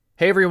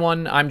Hey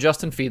everyone, I'm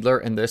Justin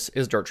Fiedler, and this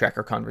is Dirt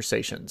Tracker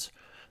Conversations.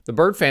 The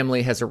Byrd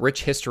family has a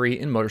rich history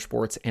in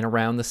motorsports and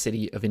around the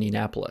city of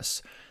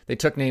Indianapolis. They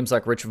took names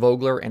like Rich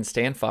Vogler and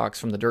Stan Fox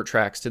from the dirt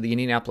tracks to the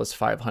Indianapolis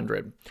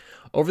 500.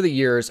 Over the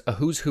years, a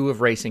who's who of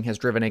racing has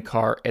driven a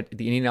car at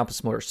the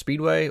Indianapolis Motor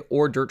Speedway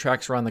or dirt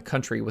tracks around the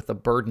country with the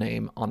Byrd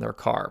name on their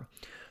car.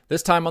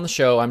 This time on the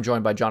show, I'm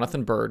joined by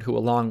Jonathan Byrd, who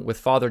along with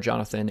father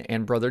Jonathan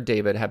and brother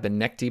David have been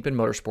neck deep in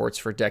motorsports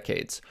for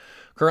decades.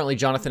 Currently,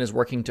 Jonathan is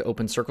working to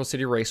open Circle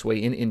City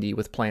Raceway in Indy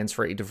with plans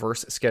for a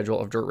diverse schedule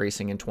of dirt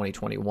racing in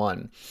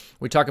 2021.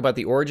 We talk about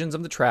the origins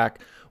of the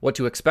track, what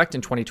to expect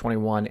in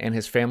 2021, and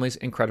his family's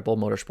incredible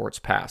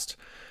motorsports past.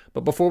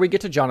 But before we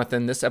get to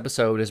Jonathan, this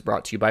episode is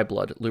brought to you by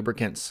Blud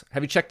Lubricants.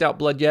 Have you checked out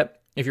Blud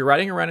yet? If you're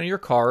riding around in your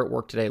car at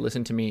work today,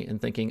 listen to me and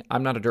thinking,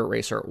 I'm not a dirt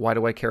racer, why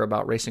do I care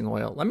about racing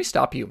oil? Let me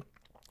stop you.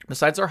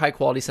 Besides our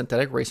high-quality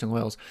synthetic racing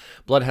oils,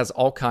 Blud has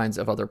all kinds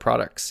of other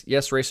products.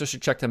 Yes, racers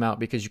should check them out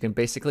because you can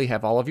basically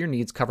have all of your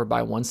needs covered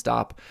by one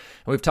stop.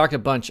 And we've talked a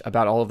bunch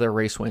about all of their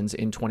race wins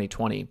in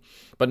 2020.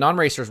 But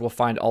non-racers will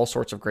find all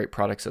sorts of great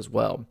products as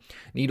well.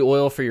 Need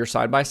oil for your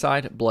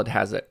side-by-side? Blud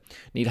has it.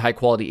 Need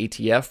high-quality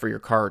ATF for your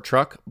car or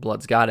truck?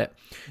 Blud's got it.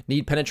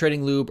 Need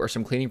penetrating lube or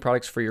some cleaning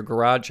products for your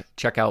garage?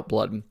 Check out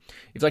Blud.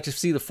 If you'd like to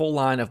see the full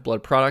line of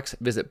Blud products,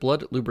 visit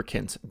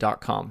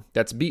bludlubricants.com.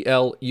 That's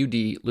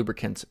BLUD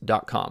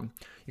lubricants.com.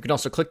 You can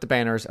also click the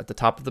banners at the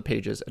top of the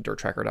pages at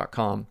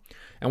dirttracker.com.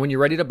 And when you're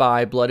ready to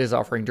buy, Blud is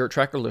offering Dirt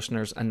Tracker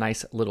listeners a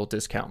nice little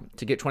discount.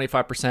 To get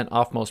 25%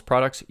 off most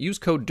products, use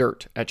code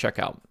DIRT at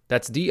checkout.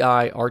 That's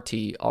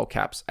DIRT, all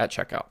caps, at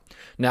checkout.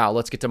 Now,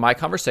 let's get to my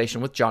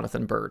conversation with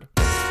Jonathan Byrd.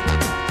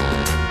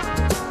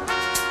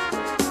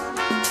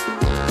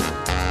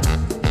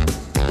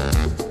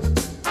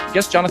 I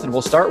guess, Jonathan,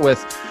 we'll start with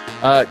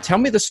tell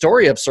me the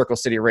story of Circle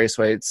City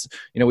Raceway. It's,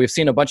 we've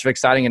seen a bunch of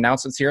exciting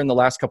announcements here in the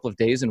last couple of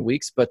days and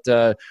weeks, but,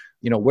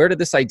 where did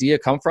this idea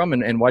come from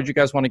and why did you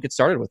guys want to get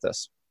started with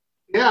this?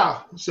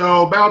 Yeah.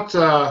 So about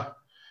 4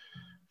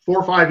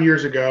 or 5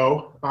 years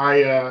ago,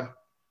 I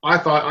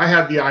thought I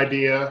had the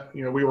idea,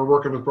 we were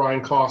working with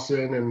Brian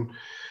Clausen and,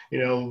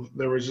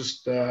 there was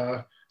just,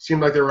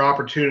 seemed like there were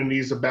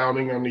opportunities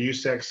abounding on the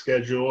USAC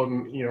schedule.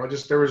 And,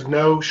 there was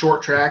no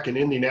short track in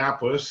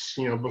Indianapolis,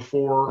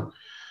 before,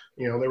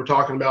 they were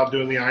talking about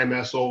doing the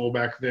IMS Oval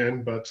back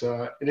then. But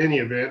in any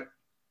event,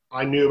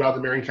 I knew about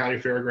the Marion County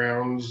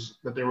Fairgrounds,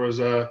 that there was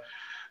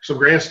some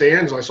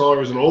grandstands. I saw there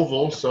was an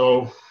oval.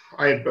 So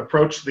I had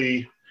approached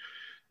the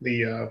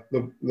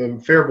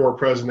fair board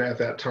president at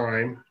that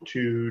time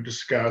to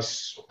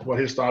discuss what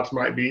his thoughts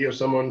might be of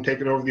someone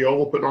taking over the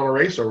oval, putting on a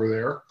race over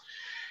there.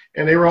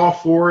 And they were all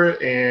for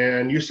it,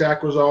 and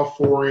USAC was all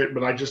for it,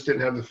 but I just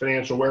didn't have the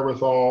financial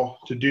wherewithal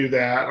to do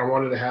that. I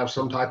wanted to have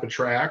some type of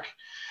track.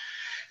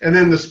 And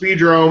then the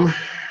Speedrome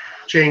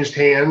changed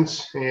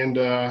hands,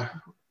 and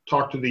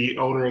talked to the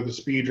owner of the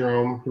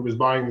Speedrome who was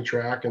buying the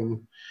track.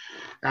 And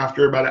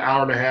after about an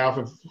hour and a half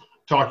of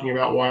talking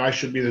about why I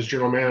should be this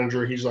general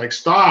manager, he's like,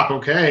 stop,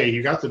 okay,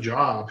 you got the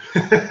job.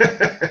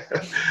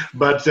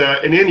 But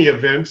in any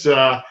event, we've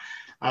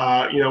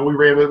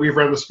ran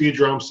the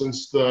Speedrome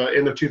since the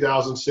end of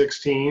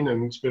 2016,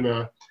 and it's been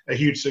a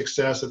huge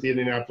success at the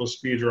Indianapolis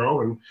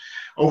Speedrome. And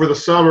over the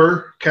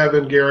summer,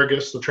 Kevin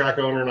Garrigus, the track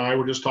owner, and I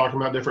were just talking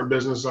about different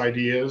business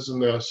ideas,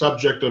 and the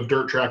subject of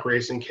dirt track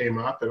racing came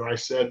up. And I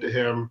said to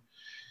him,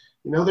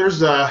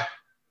 there's a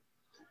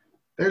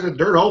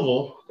dirt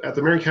oval at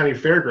the Marion County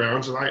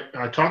Fairgrounds, and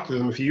I talked to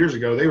them a few years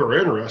ago. They were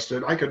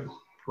interested. I could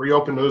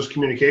reopen those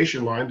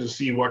communication lines and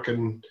see what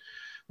can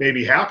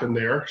maybe happen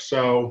there.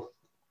 So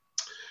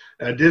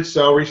I did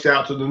so, reached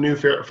out to the new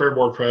fair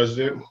board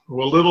president.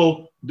 Well,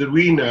 little did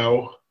we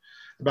know,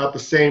 about the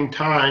same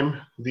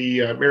time,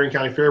 the Marion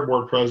County Fair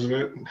Board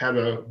president had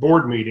a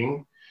board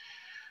meeting,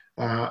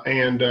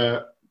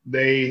 and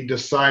they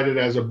decided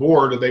as a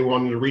board that they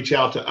wanted to reach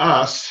out to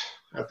us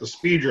at the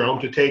Speedrome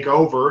to take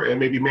over and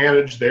maybe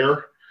manage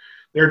their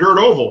dirt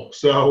oval.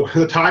 So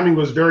the timing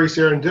was very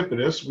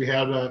serendipitous. We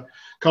had a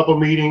couple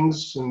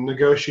meetings and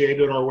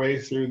negotiated our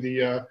way through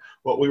the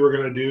what we were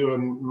going to do,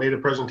 and made a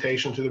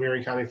presentation to the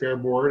Marion County Fair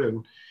Board,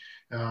 and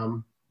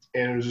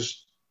it was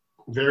just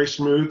very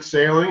smooth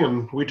sailing.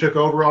 And we took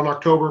over on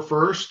October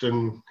 1st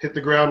and hit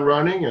the ground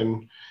running.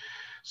 And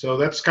so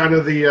that's kind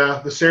of the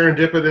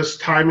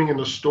serendipitous timing and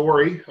the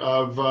story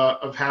of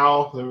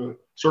how the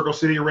Circle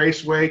City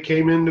Raceway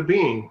came into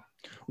being.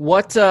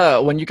 What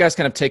when you guys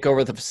kind of take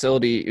over the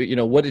facility,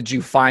 what did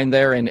you find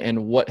there,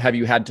 and what have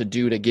you had to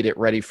do to get it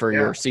ready for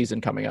your season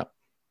coming up?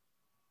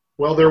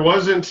 Well, there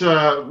wasn't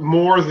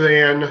more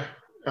than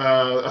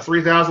a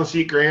 3,000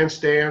 seat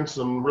grandstand,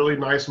 some really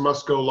nice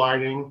Musco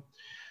lighting,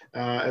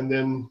 and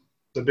then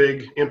the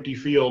big empty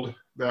field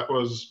that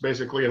was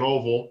basically an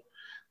oval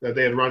that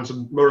they had run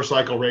some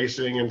motorcycle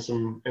racing and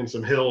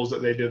some hills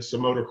that they did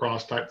some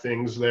motocross type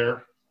things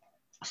there.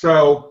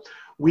 So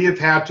we have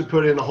had to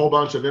put in a whole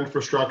bunch of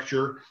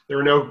infrastructure. There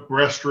were no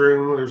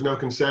restroom, there's no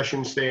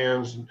concession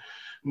stands,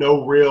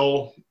 no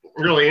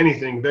really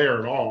anything there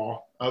at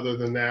all other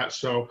than that.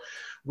 So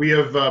we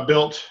have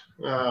built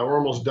We're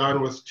almost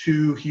done with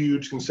 2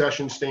 huge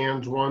concession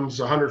stands. One's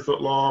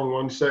 100-foot long,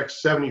 one's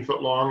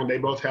 70-foot long, and they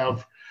both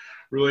have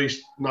really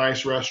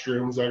nice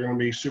restrooms that are going to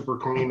be super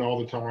clean all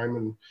the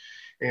time.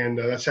 And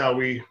that's how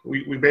we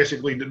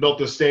basically built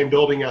the same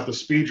building at the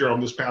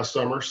Speedrome this past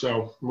summer.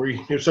 So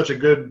it was such a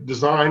good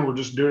design, we're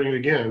just doing it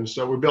again.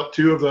 So we built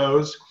 2 of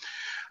those.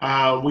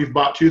 We've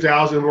bought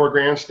 2,000 more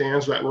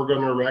grandstands that we're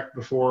going to erect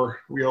before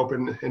we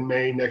open in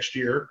May next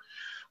year.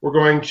 We're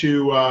going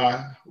to,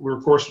 we're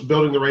of course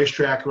building the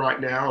racetrack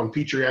right now, and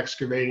Petrie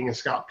Excavating, and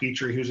Scott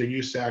Petrie, who's a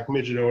USAC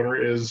midget owner,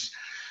 is,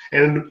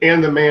 and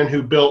the man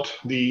who built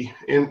the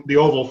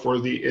oval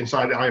for the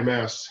inside the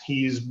IMS,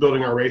 he's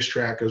building our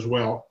racetrack as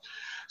well.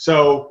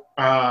 So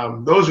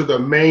those are the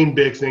main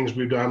big things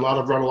we've done. A lot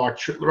of run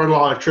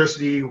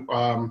electricity. We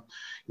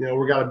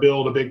got to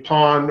build a big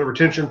pond, a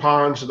retention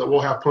pond, so that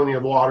we'll have plenty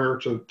of water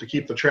to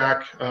keep the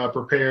track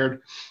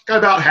prepared. Got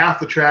about half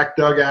the track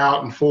dug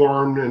out and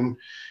formed,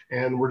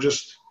 and we're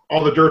just,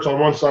 all the dirt's on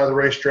one side of the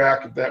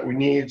racetrack that we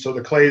need. So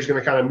the clay is going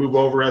to kind of move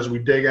over as we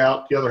dig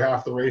out the other half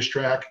of the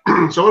racetrack.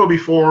 So it'll be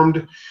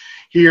formed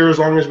here as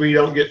long as we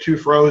don't get too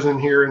frozen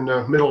here in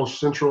the middle of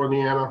central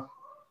Indiana.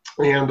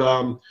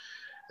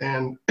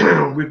 And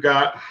we've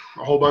got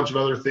a whole bunch of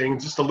other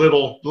things, just the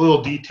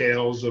little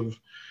details of,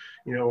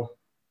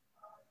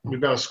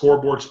 we've got a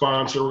scoreboard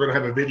sponsor. We're going to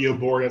have a video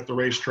board at the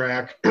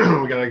racetrack.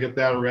 We got to get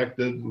that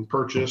erected and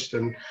purchased.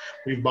 And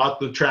we've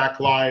bought the track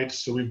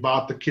lights. So we've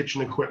bought the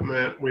kitchen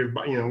equipment. We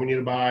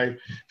need to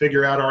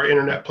figure out our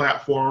internet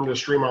platform to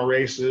stream our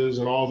races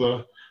and all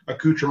the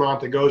accoutrement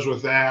that goes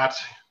with that.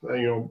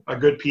 A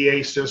good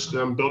PA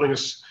system, building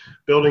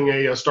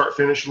a start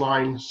finish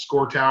line,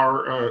 score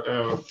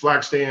tower,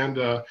 flag stand,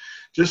 and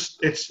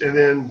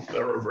then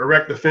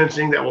erect the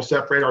fencing that will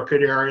separate our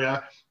pit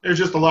area. There's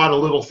just a lot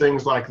of little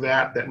things like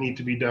that need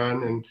to be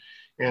done.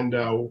 And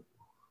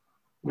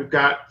we've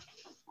got,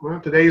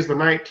 today's the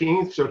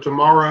 19th. So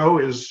tomorrow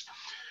is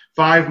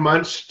 5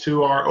 months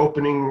to our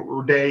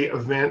opening day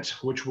event,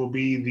 which will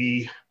be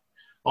the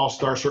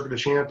All-Star Circuit of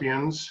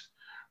Champions,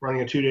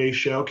 running a 2-day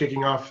show,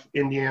 kicking off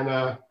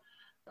Indiana.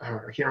 I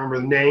can't remember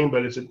the name,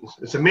 but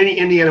it's a mini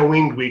Indiana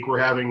Winged Week we're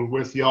having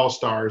with the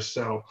All-Stars.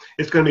 So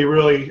it's going to be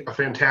really a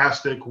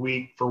fantastic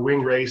week for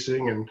wing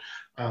racing, and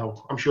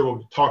I'm sure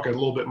we'll talk a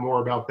little bit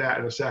more about that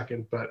in a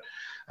second. But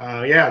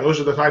those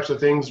are the types of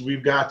things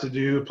we've got to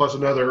do. Plus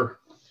I've got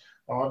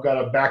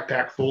a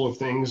backpack full of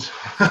things,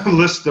 a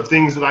list of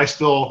things that I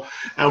still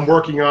am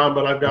working on.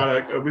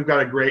 But we've got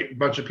a great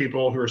bunch of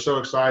people who are so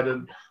excited,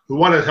 who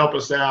want to help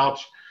us out.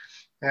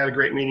 I had a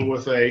great meeting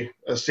with a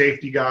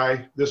safety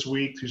guy this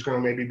week who's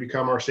going to maybe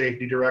become our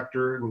safety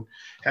director and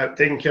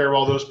taking care of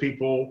all those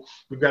people.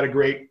 We've got a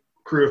great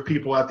crew of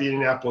people at the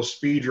Indianapolis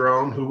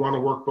Speedrome who want to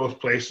work both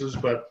places.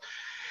 But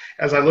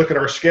as I look at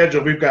our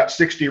schedule, we've got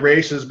 60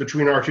 races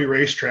between our 2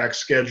 racetracks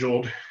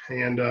scheduled,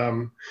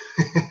 and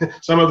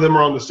some of them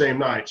are on the same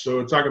night.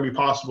 So it's not going to be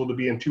possible to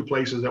be in 2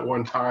 places at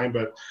one time,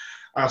 but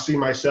I'll see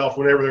myself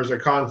whenever there's a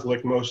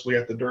conflict, mostly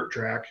at the dirt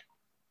track.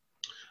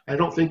 I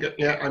don't think,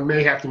 I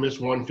may have to miss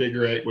 1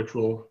 figure 8, which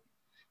will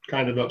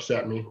kind of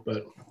upset me,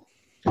 but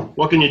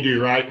what can you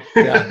do, right?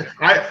 Yeah.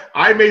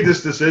 I made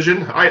this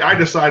decision. I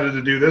decided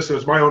to do this, so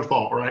it's my own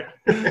fault, right?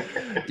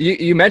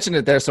 You mentioned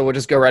it there, so we'll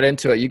just go right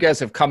into it. You guys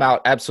have come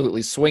out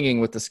absolutely swinging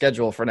with the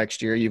schedule for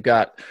next year. You've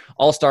got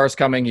All-Stars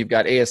coming. You've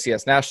got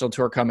ASCS National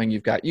Tour coming.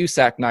 You've got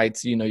USAC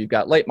nights. You've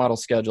got late model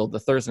scheduled, the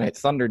Thursday Night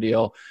Thunder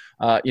deal.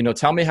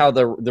 Tell me how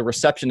the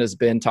reception has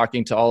been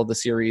talking to all of the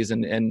series,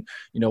 and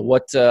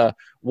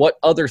what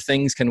other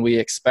things can we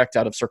expect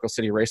out of Circle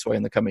City Raceway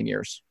in the coming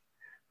years?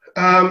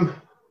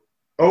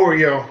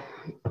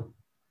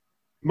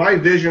 My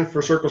vision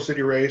for Circle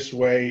City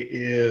Raceway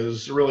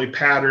is really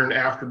patterned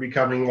after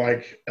becoming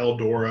like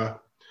Eldora,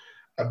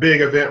 a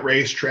big event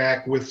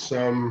racetrack with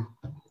some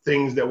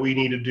things that we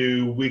need to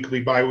do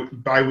weekly,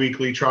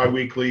 bi-weekly,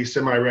 tri-weekly,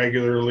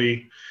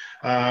 semi-regularly.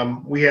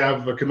 We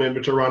have a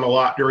commitment to run a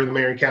lot during the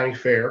Marion County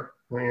Fair.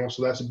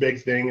 So that's a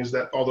big thing, is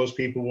that all those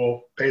people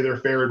will pay their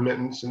fair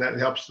admittance, and that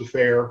helps the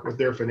fair with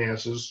their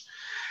finances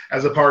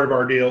as a part of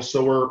our deal.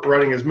 So we're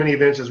running as many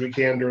events as we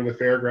can during the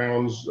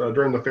fairgrounds,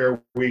 during the fair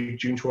week,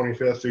 June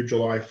 25th through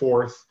July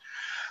 4th.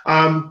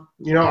 And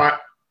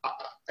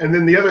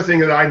then the other thing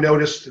that I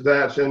noticed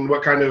that, and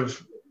what kind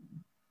of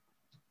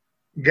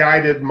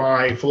guided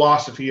my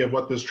philosophy of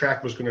what this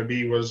track was going to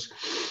be, was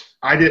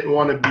I didn't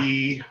want to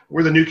be,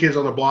 we're the new kids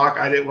on the block.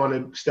 I didn't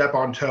want to step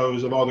on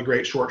toes of all the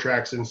great short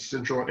tracks in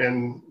central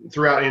and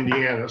throughout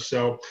Indiana.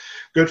 So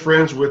good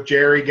friends with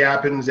Jerry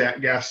Gappins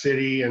at Gas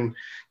City, and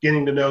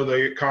getting to know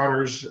the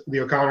O'Connors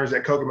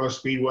at Kokomo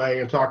Speedway,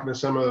 and talking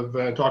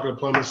to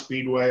Plymouth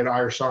Speedway and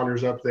Ira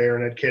Saunders up there,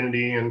 and Ed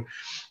Kennedy, and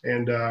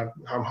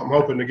I'm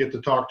hoping to get to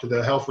talk to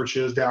the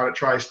Helfriches down at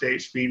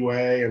Tri-State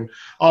Speedway, and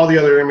all the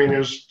other.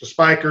 There's the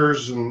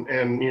Spikers, and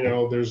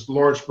there's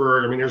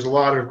Lawrenceburg. There's a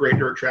lot of great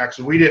dirt tracks,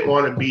 and we didn't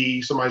want to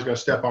be somebody's going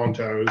to step on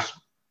toes.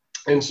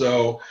 And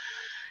so,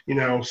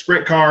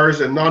 sprint cars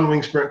and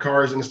non-wing sprint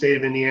cars in the state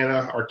of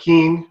Indiana are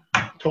king.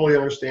 Totally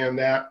understand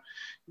that.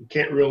 you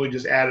can't really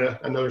just add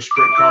another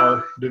sprint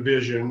car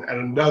division at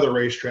another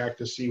racetrack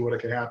to see what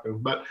it could happen.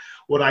 But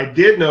what I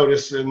did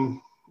notice,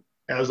 and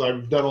as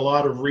I've done a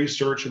lot of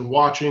research and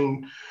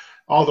watching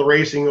all the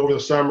racing over the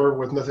summer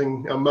with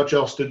nothing much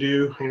else to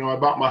do, I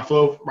bought my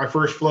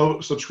first Flow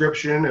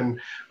subscription,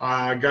 and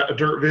I got a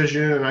Dirt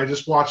Vision, and I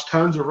just watched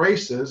tons of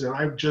races. And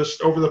I've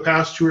just, over the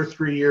past 2 or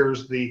 3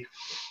 years, the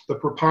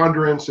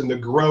preponderance and the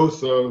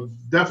growth of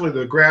definitely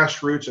the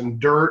grassroots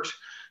and dirt,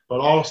 but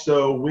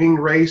also wing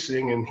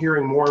racing, and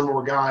hearing more and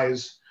more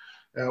guys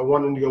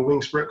wanting to go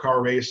wing sprint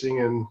car racing.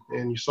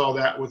 And you saw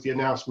that with the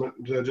announcement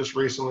just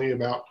recently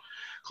about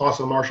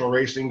Clauson Marshall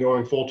Racing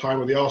going full-time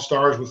with the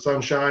All-Stars with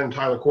Sunshine and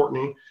Tyler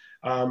Courtney.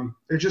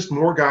 There's just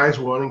more guys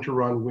wanting to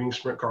run wing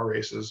sprint car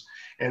races.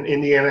 And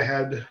Indiana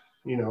had,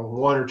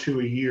 1 or 2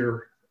 a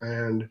year.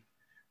 And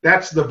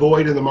that's the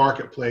void in the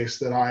marketplace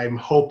that I'm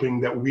hoping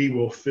that we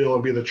will fill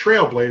and be the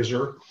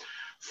trailblazer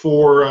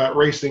for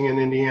racing in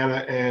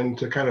Indiana, and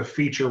to kind of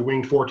feature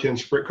winged 410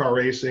 sprint car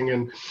racing,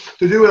 and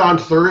to do it on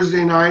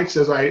Thursday nights,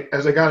 as I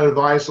got a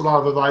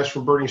lot of advice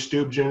from Bernie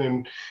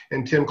Stubjen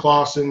and Tim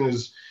Clausen,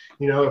 is,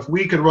 if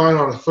we could run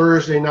on a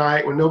Thursday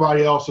night when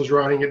nobody else is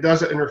running, it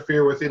doesn't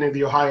interfere with any of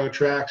the Ohio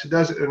tracks. It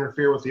doesn't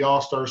interfere with the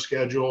All-Star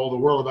schedule, the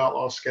World of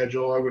Outlaws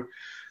schedule.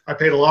 I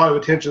paid a lot of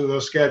attention to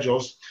those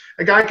schedules.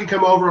 A guy could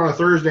come over on a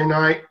Thursday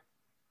night,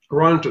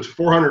 run to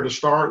 400 to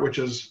start, which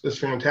is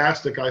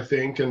fantastic, I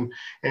think, and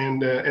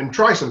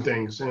try some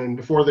things, and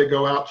before they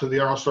go out to the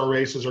All-Star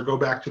races or go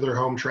back to their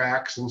home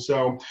tracks. And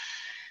so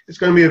it's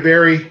going to be a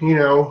very,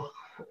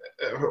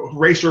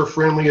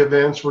 racer-friendly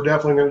events. We're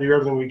definitely going to do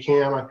everything we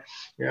can.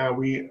 I'm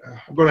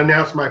going to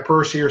announce my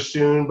purse here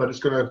soon, but it's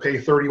going to pay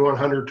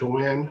 $3,100 to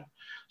win,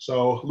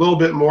 so a little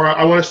bit more.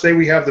 I want to say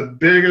we have the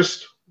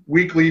biggest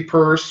weekly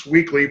purse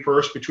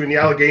between the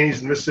Alleghenies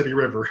and the Mississippi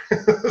River.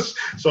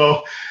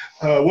 So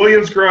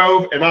Williams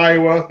Grove and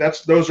Iowa,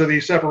 those are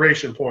the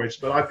separation points.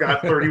 But I've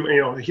got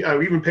 30.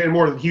 Even paying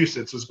more than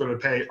Huset's is going to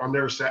pay on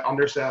their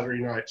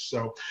Saturday nights.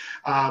 So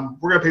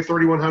we're going to pay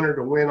 $3,100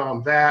 to win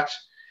on that,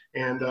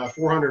 and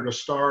 $400 to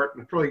start.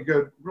 And really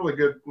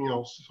good,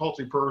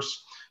 salty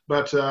purse,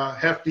 but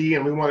hefty.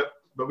 And we want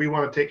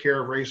to take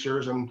care of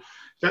racers, and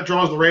if that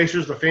draws the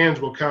racers, the fans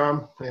will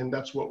come, and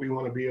that's what we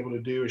want to be able to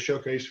do, is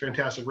showcase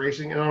fantastic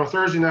racing. And on a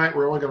Thursday night,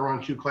 we're only going to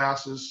run 2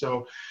 classes,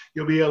 so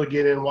you'll be able to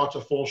get in, watch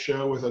a full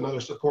show with another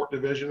support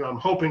division. I'm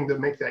hoping to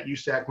make that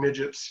USAC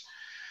midgets,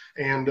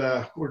 and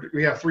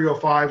we have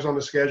 305s on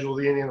the schedule,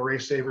 the Indiana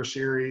Race Saver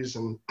Series,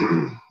 and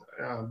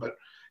but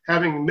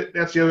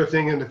that's the other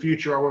thing in the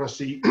future. I want to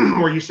see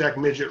more USAC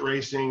midget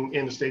racing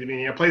in the state of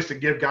Indiana, a place to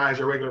give guys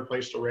a regular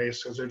place to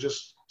race, because there's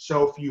just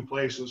so few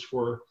places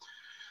for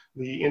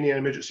the Indiana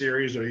Midget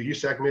Series or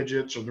USAC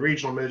midgets or the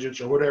regional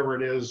midgets or whatever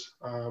it is.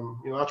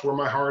 That's where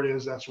my heart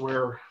is. That's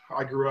where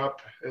I grew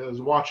up,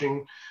 is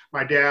watching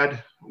my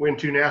dad win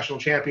 2 national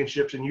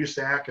championships in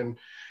USAC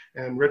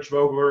and Rich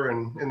Vogler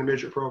and in the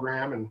midget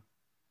program.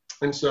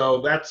 And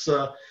so that's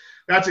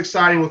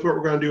exciting with what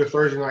we're going to do with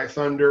Thursday Night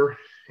Thunder.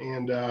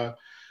 And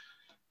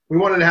we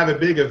wanted to have a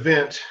big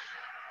event.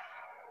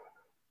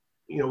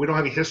 We don't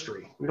have any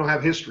history. We don't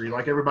have history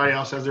like everybody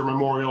else has their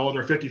memorial,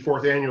 their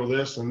 54th annual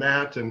this and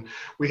that. And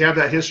we have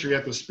that history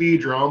at the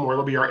Speedrome, where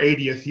it'll be our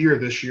 80th year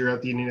this year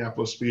at the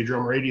Indianapolis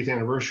Speedrome, our 80th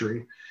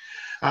anniversary.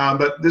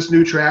 But this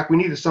new track, we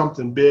needed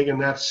something big,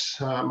 and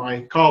that's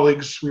my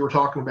colleagues. We were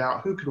talking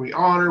about who can we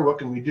honor, what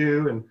can we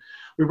do, and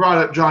we brought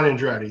up John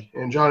Andretti.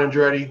 And John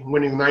Andretti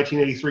winning the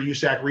 1983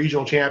 USAC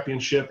Regional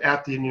Championship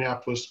at the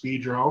Indianapolis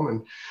Speedrome.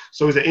 And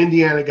so he's an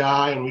Indiana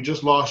guy, and we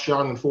just lost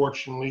John,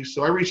 unfortunately.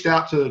 So I reached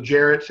out to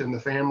Jarrett and the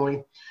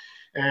family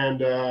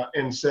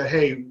and said,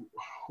 hey,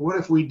 what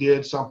if we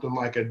did something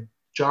like a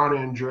John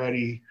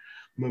Andretti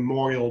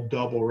Memorial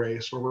double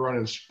race where we're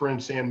running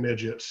sprints and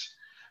midgets?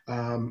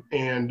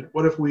 And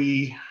what if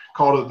we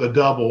called it the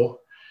double?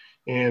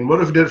 And what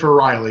if we did it for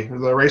Riley,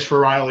 the race for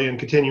Riley, and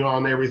continue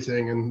on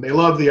everything? And they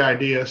loved the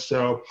idea.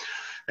 So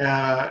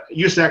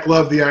USAC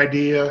loved the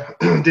idea,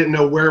 didn't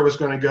know where it was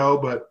going to go,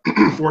 but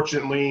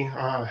fortunately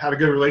had a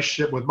good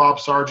relationship with Bob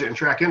Sargent and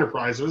Track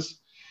Enterprises.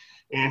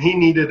 And he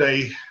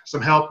needed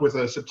some help with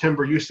a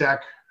September USAC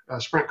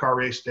sprint car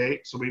race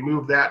date. So we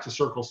moved that to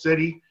Circle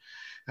City.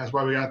 That's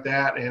why we got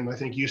that. And I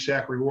think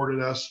USAC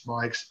rewarded us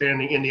by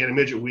expanding Indiana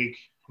Midget Week.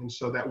 And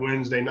so that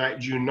Wednesday night,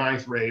 June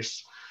 9th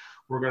race,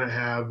 we're going to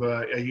have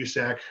a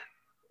USAC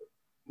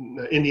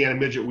Indiana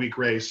Midget Week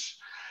race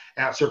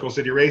at Circle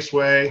City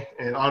Raceway,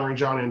 and honoring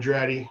John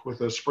Andretti with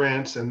the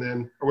sprints, and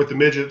then with the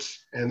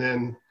midgets. And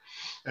then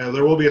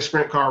there will be a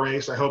sprint car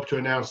race. I hope to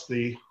announce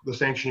the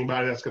sanctioning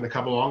body that's going to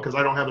come along, because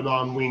I don't have a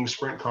non-wing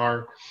sprint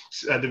car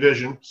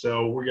division.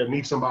 So we're going to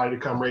need somebody to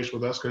come race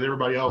with us, because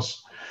everybody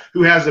else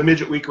who has a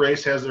Midget Week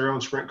race has their own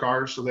sprint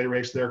cars, so they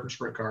race their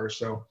sprint cars.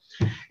 So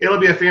it'll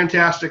be a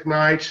fantastic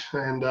night,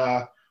 and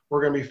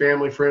we're going to be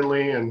family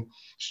friendly, and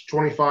it's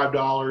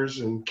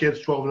 $25, and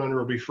kids 12 and under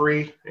will be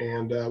free.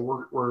 And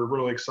we're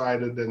really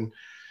excited, and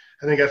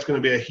I think that's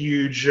going to be a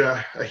huge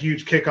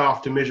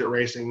kickoff to midget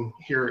racing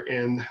here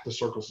in the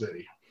Circle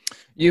City.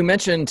 You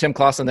mentioned Tim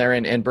Clausen there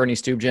and Bernie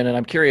Stubjen, and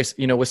I'm curious,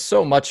 with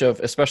so much of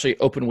especially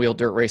open wheel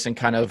dirt racing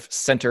kind of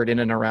centered in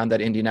and around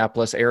that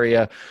Indianapolis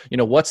area,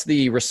 what's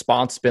the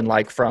response been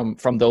like from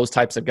those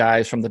types of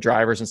guys, from the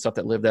drivers and stuff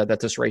that live there, that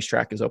this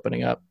racetrack is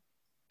opening up?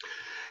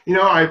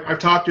 I've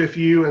talked to a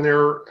few, and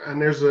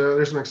there's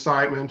some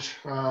excitement.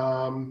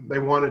 They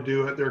want to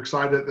do it. They're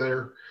excited.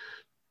 They're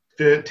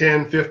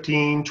 10,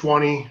 15,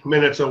 20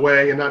 minutes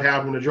away and not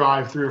having to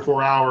drive 3 or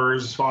 4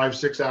 hours, 5,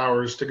 6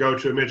 hours to go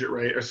to a midget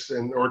race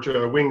or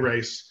to a wing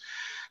race.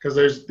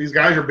 Because these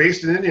guys are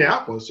based in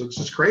Indianapolis. So it's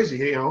just crazy.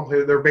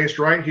 They're based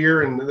right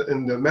here in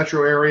the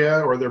metro area,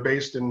 or they're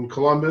based in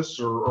Columbus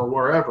or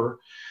wherever,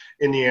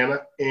 Indiana.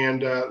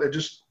 And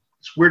it's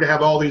weird to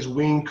have all these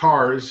winged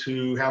cars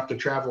who have to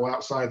travel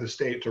outside the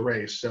state to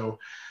race. So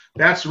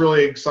that's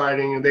really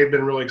exciting, and they've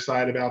been really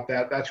excited about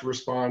that. That's a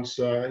response.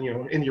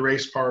 Indy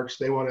Race Parks,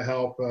 they want to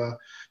help.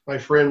 My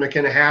friend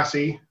McKenna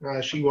Hassey,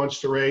 she wants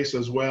to race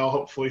as well.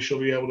 Hopefully she'll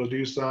be able to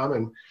do some.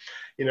 And,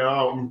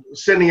 I'm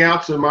sending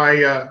out to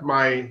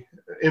my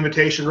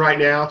invitation right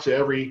now to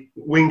every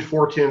winged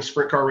 410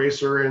 sprint car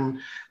racer in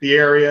the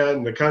area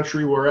and the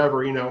country,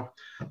 wherever,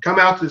 come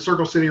out to the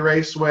Circle City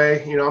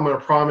Raceway. I'm going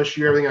to promise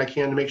you everything I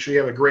can to make sure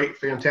you have a great,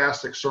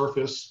 fantastic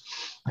surface,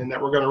 and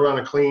that we're going to run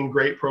a clean,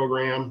 great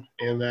program,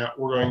 and that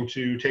we're going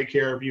to take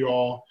care of you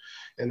all,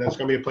 and that's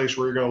going to be a place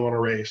where you're going to want to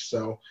race.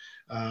 So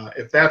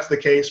if that's the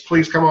case,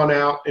 please come on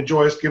out,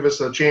 enjoy us, give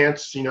us a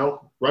chance,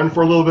 run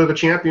for a little bit of a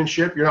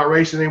championship. You're not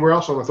racing anywhere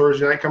else on a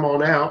Thursday night, come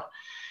on out.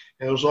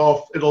 And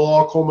it'll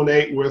all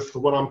culminate with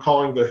what I'm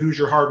calling the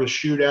Hoosier Harvest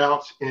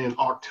Shootout in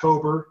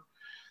October.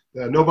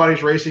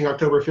 Nobody's racing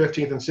October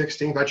 15th and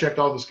 16th. I checked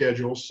all the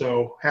schedules,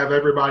 so have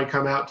everybody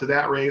come out to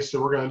that race.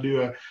 So we're going to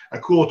do a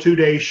cool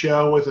 2-day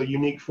show with a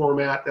unique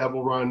format that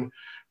will run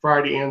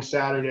Friday and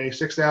Saturday.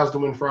 $6,000 to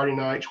win Friday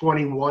night,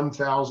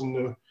 $21,000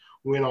 to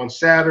win on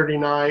Saturday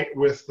night,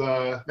 with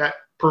that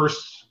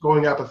purse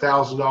going up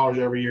 $1,000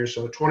 every year.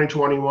 So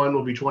 2021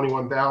 will be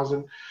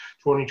 $21,000,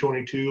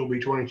 2022 will be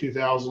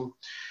 $22,000.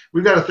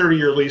 We've got a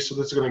 30-year lease, so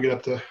this is going to get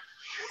up to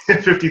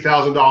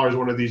 $50,000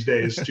 one of these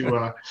days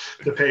to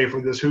pay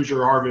for this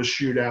Hoosier Harvest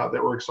Shootout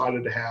that we're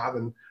excited to have,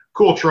 and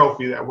cool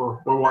trophy that we're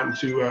wanting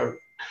to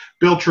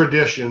build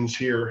traditions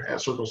here at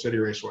Circle City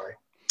Raceway.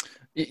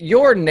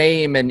 Your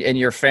name and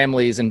your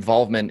family's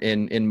involvement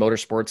in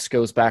motorsports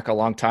goes back a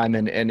long time,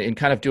 and in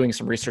kind of doing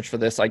some research for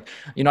this, I've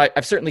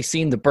certainly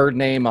seen the Bird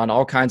name on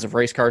all kinds of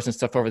race cars and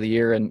stuff over the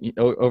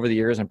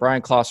years, and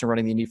Brian Clausen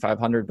running the Indy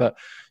 500. But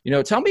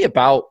tell me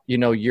about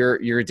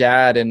your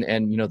dad and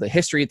the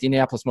history at the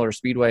Indianapolis Motor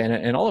Speedway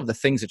and all of the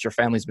things that your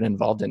family's been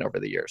involved in over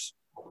the years.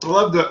 I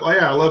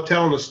love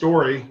telling the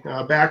story.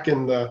 Back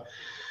in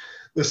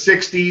the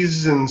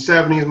 60s and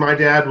 70s, my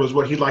dad was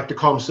what he'd like to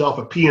call himself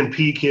a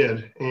P&P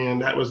kid,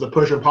 and that was the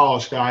push and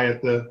polish guy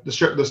at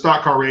the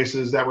stock car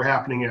races that were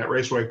happening at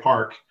Raceway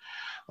Park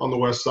on the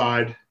west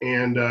side,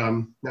 and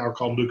now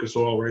called Lucas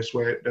Oil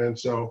Raceway. And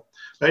so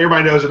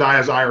everybody knows it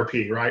as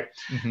IRP, right?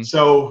 Mm-hmm.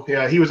 So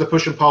yeah, he was a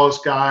push and polish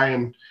guy,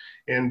 and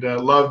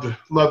loved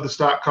the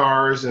stock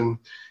cars, and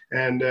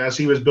as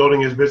he was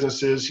building his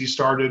businesses, he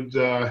started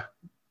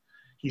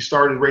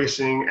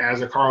racing as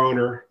a car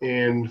owner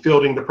and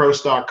fielding the pro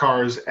stock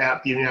cars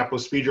at the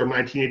Indianapolis Speedway in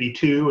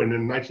 1982. And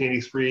in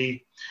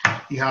 1983,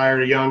 he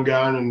hired a young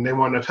gun, and they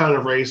won a ton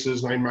of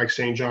races named Mike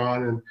St.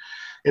 John. And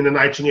in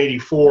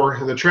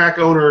 1984, the track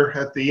owner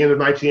at the end of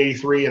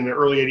 1983 and the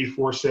early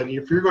 84 said,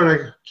 if you're going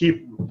to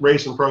keep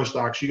racing pro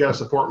stocks, you got to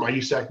support my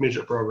USAC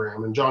midget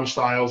program. And John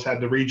Stiles had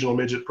the regional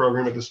midget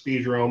program at the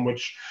Speedrome,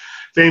 which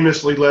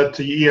famously led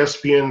to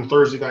ESPN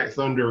Thursday Night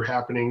Thunder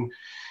happening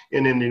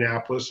in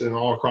Indianapolis and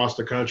all across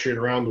the country and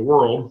around the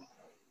world.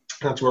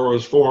 That's where it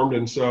was formed.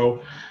 And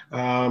so,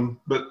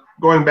 but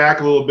going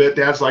back a little bit,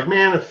 Dad's like,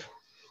 man,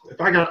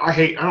 I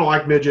don't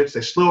like midgets.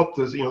 They slow up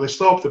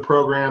the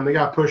program. They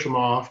got to push them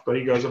off. But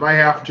he goes, if I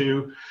have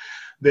to,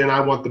 then I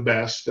want the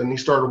best. And he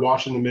started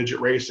watching the midget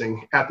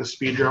racing at the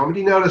Speedrome. And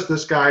he noticed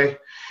this guy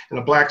in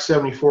a black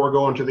 74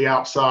 going to the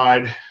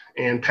outside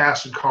and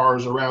passing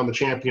cars around the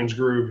Champions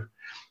Groove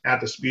at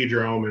the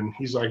Speedrome. And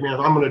he's like, man, if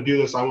I'm going to do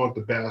this, I want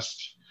the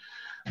best.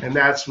 And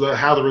that's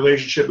how the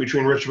relationship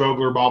between Rich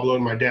Vogler, Bob Lowe,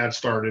 and my dad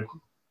started.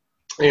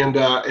 And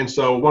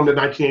so won the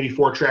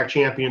 1984 track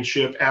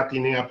championship at the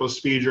Indianapolis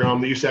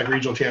Speedrome, the USAC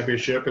Regional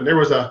Championship. And there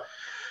was a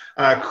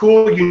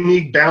cool,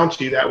 unique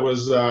bounty that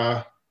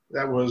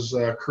was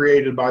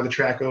created by the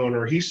track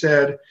owner. He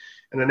said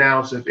and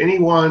announced, if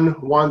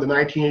anyone won the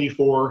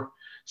 1984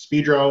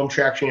 Speedrome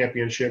track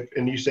championship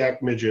in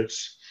USAC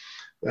midgets,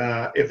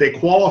 if they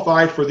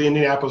qualified for the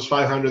Indianapolis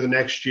 500 the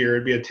next year,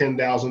 it'd be a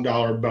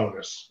 $10,000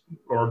 bonus,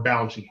 or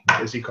bounty,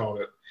 as he called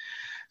it.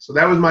 So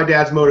that was my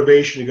dad's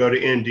motivation to go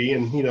to Indy.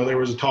 And, there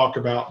was a talk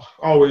about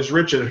always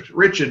Rich had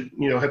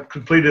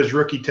completed his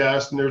rookie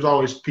test, and there's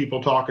always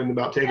people talking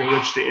about taking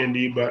Rich to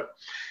Indy, but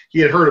he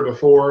had heard it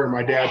before, and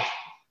my dad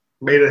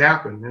made it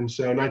happen. And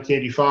so in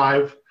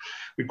 1985,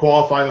 we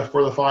qualified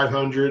for the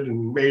 500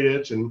 and made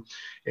it. And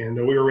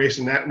we were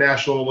racing that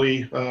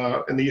nationally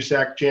in the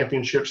USAC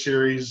Championship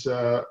Series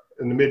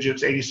in the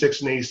midgets,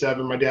 86 and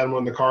 87. My dad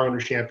won the car owner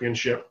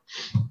championship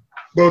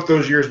both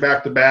those years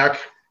back to back,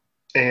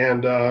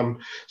 and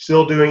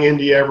still doing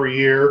Indy every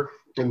year.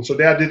 And so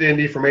Dad did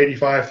Indy from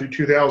 85 through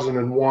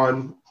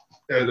 2001,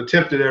 and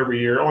attempted every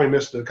year, only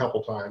missed it a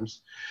couple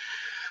times.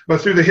 But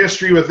through the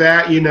history with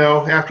that,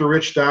 after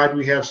Rich died,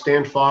 we have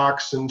Stan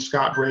Fox and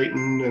Scott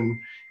Brayton. And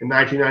in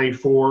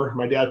 1994,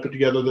 my dad put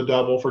together the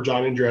double for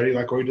John Andretti,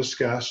 like we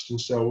discussed. And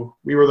so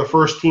we were the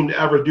first team to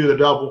ever do the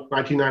double,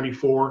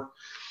 1994.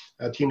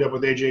 Teamed up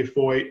with A.J.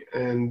 Foyt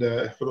and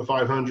for the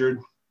 500.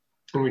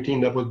 And we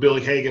teamed up with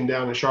Billy Hagan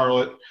down in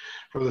Charlotte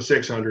for the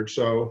 600.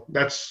 So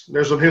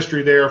there's some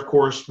history there, of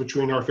course,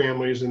 between our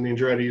families and the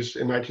Andrettis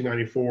in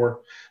 1994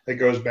 that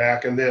goes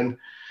back. And then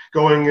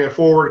going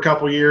forward a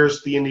couple of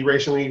years, the Indy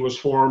Racing League was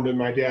formed, and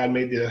my dad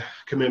made the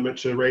commitment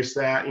to race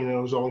that.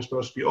 It was only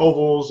supposed to be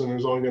ovals, and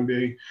there's only going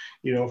to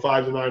be,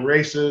 5 to 9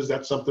 races.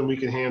 That's something we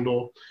can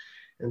handle.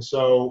 And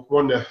so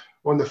won the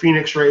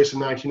Phoenix race in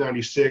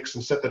 1996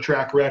 and set the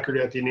track record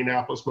at the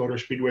Indianapolis Motor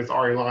Speedway with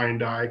Arie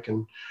Luyendyk,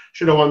 and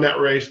should have won that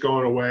race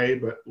going away.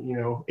 But,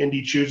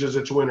 Indy chooses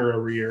its winner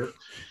every year,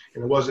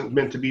 and it wasn't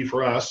meant to be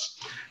for us.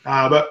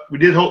 But we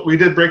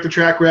did break the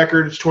track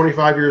record. It's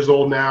 25 years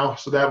old now,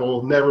 so that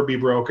will never be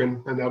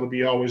broken, and that'll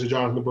be always a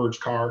Jonathan Bird's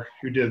car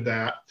who did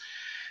that.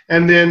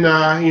 And then,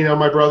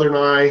 my brother and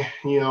I,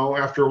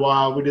 after a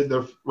while, we did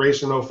the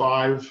race in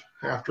 05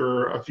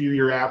 after a few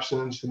year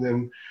absence, and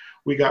then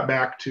we got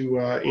back to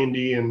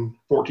Indy in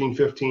 14,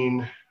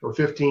 15, or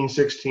 15,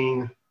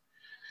 16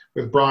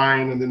 with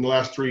Brian, and then the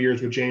last 3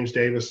 years with James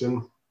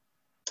Davison,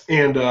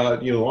 and,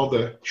 all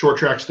the short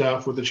track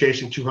stuff with the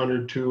Chasing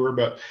 200 tour.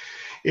 But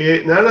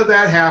none of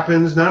that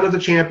happens. None of the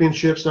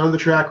championships, none of the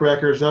track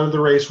records, none of the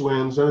race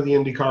wins, none of the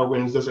IndyCar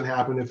wins doesn't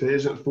happen if it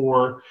isn't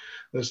for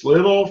this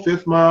little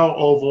 5th Mile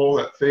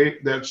oval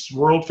that's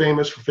world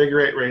famous for figure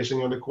 8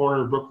 racing on the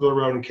corner of Brookville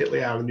Road and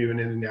Kitley Avenue in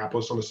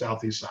Indianapolis on the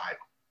southeast side.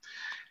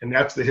 And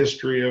that's the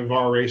history of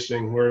our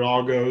racing, where it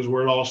all goes,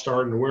 where it all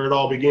started, and where it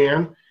all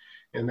began.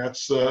 And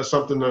that's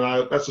something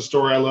that's a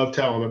story I love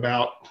telling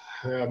about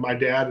my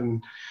dad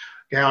and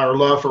our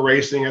love for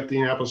racing at the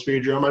Indianapolis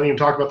Speedrome. I didn't even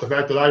talk about the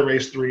fact that I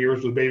raced 3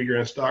 years with Baby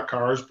Grand stock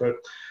cars, but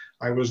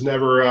I was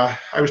never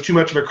I was too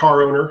much of a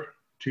car owner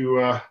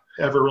to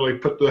ever really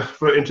put the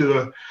foot into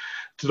the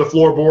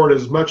floorboard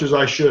as much as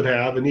I should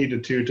have and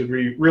needed to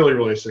be really,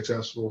 really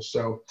successful.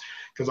 So,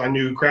 because I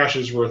knew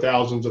crashes were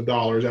thousands of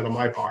dollars out of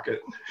my pocket.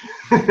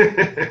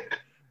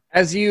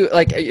 As you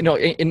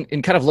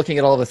in kind of looking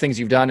at all the things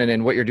you've done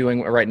and what you're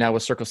doing right now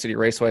with Circle City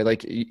Raceway,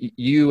 like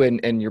you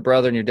and your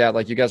brother and your dad,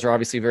 like you guys are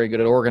obviously very good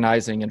at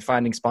organizing and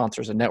finding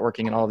sponsors and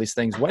networking and all these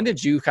things. When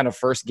did you kind of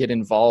first get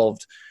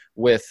involved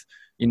with,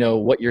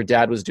 what your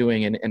dad was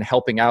doing and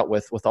helping out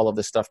with all of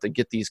this stuff to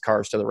get these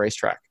cars to the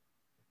racetrack?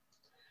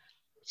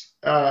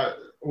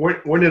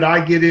 When did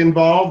I get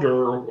involved,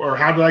 or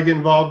how did I get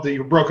involved?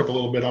 You broke up a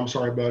little bit. I'm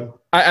sorry, bud.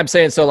 I'm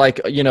saying, so like,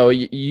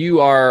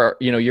 you are,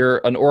 you're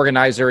an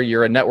organizer,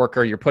 you're a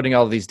networker, you're putting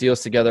all of these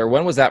deals together.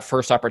 When was that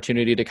first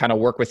opportunity to kind of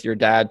work with your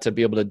dad to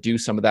be able to do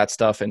some of that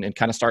stuff and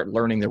kind of start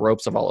learning the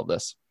ropes of all of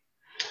this?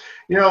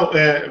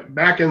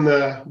 Back in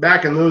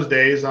those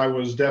days, I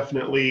was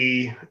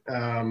definitely,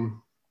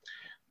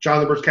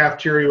 Jonathan Bird's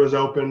cafeteria was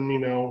open,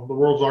 the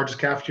world's largest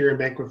cafeteria and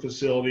banquet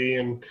facility.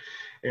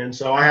 And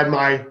so I had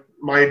my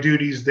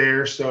duties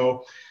there.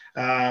 So,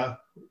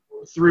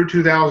 through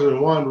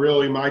 2001,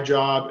 really my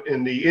job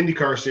in the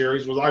IndyCar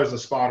series was I was a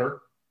spotter.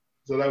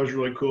 So that was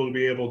really cool to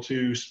be able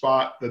to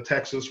spot the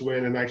Texas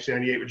win in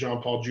 1998 with John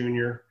Paul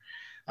Jr.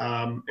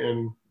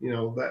 And,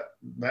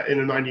 that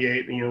in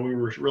 98, we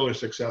were really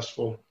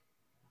successful.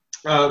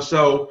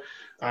 So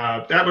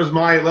that was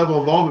my level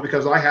of involvement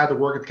because I had to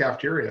work at the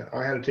cafeteria.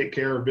 I had to take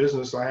care of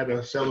business. I had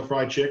to sell the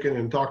fried chicken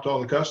and talk to all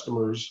the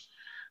customers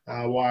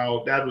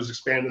while Dad was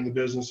expanding the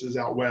businesses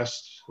out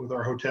west with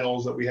our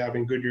hotels that we have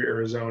in Goodyear,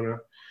 Arizona.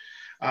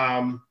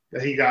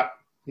 He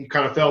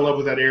kind of fell in love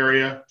with that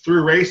area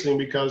through racing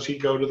because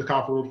he'd go to the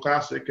Copper World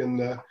Classic in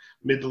the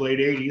mid to late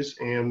 80s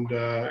and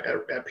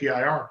at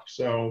PIR.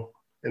 So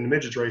in the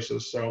midgets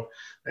races. So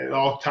it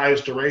all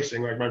ties to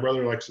racing, like my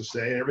brother likes to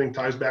say. Everything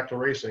ties back to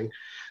racing.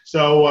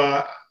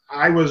 So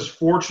I was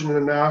fortunate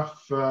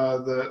enough,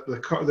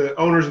 the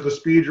owners of the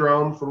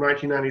Speedrome from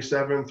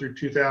 1997 through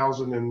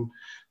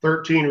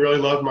 2013 really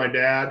loved my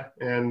dad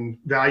and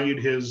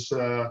valued his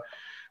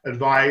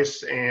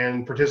advice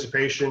and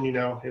participation.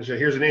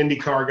 Here's an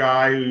IndyCar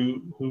guy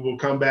who will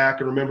come back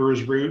and remember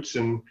his roots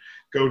and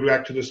go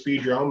back to the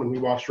Speedrome. And we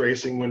watched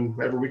racing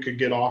whenever we could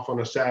get off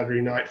on a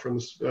Saturday night from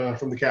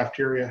the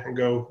cafeteria and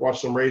go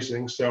watch some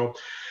racing. So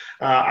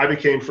I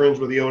became friends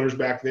with the owners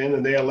back then,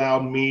 and they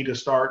allowed me to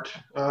start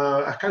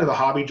kind of a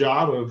hobby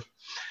job of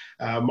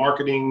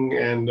marketing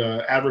and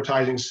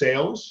advertising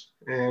sales.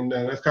 And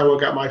that's kind of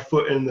what got my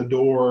foot in the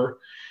door.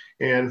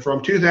 And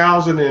from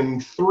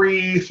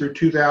 2003 through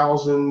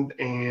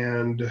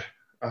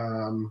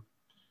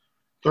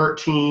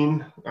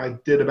 2013, I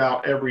did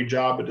about every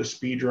job at the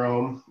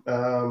Speedrome.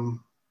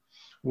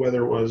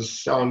 whether it was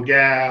selling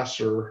gas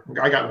or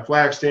I got in a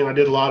flag stand. I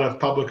did a lot of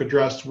public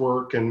address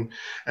work and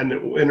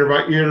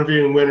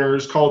interviewing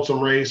winners, called some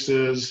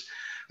races.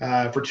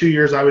 For 2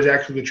 years, I was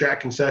actually the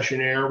track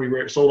concessionaire.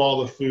 We sold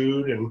all the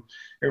food, and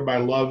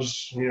everybody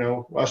loves,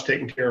 us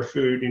taking care of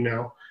food,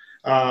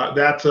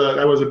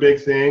 that was a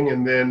big thing.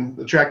 And then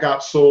the track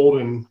got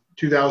sold in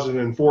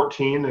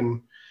 2014,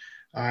 and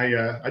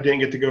I didn't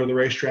get to go to the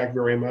racetrack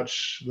very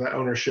much. That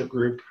ownership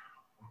group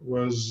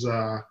was,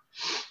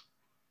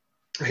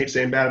 I hate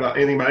saying bad about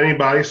anything about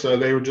anybody. So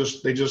they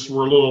just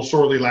were a little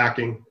sorely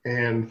lacking.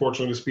 And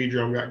fortunately, the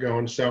Speedrome got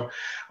going. So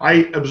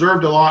I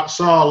observed a lot,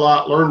 saw a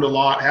lot, learned a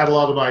lot, had a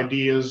lot of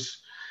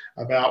ideas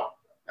about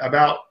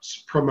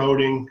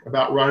promoting,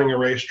 about running a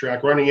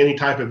racetrack, running any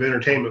type of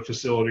entertainment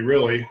facility,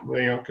 really,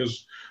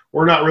 because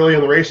we're not really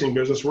in the racing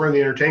business. We're in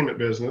the entertainment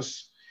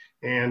business.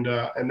 And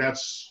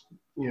that's,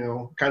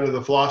 kind of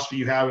the philosophy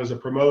you have as a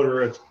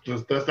promoter.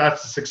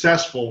 That's a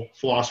successful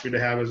philosophy to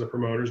have as a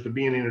promoter, is to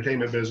be in the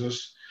entertainment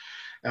business.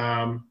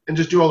 And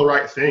just do all the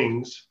right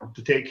things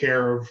to take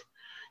care of.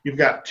 You've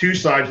got two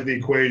sides of the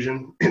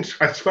equation.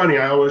 It's funny.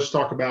 I always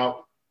talk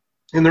about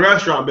in the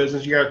restaurant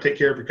business, you got to take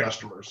care of your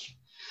customers,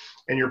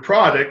 and your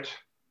product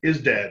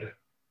is dead.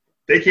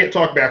 They can't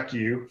talk back to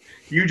you.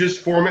 You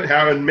just form it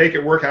and make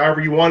it work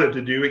however you want it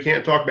to do. It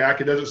can't talk back.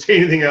 It doesn't say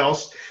anything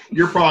else.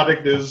 Your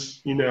product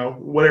is,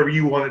 whatever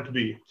you want it to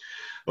be.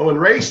 Well, in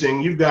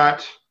racing, you've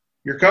got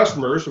your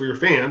customers or your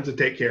fans to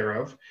take care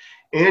of,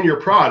 and your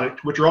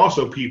product, which are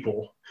also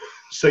people.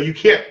 So you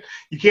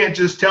can't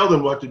just tell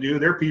them what to do.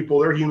 They're people,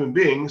 they're human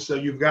beings. So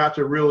you've got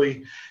to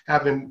really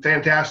have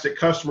fantastic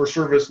customer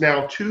service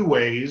now 2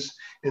 ways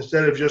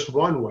instead of just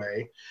 1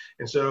 way.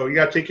 And so you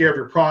got to take care of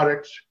your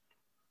product,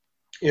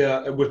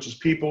 which is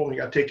people. You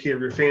got to take care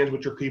of your fans,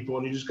 which are people.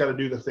 And you just got to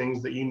do the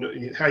things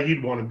that how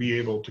you'd want to be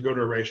able to go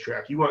to a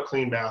racetrack. You want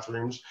clean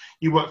bathrooms.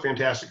 You want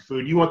fantastic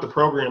food. You want the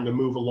program to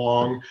move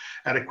along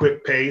at a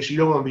quick pace. You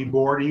don't want to be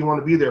bored. You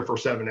want to be there for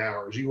 7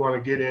 hours. You want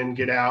to get in,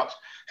 get out,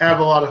 have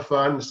a lot of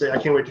fun, and say,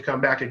 I can't wait to come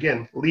back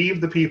again.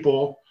 Leave the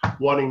people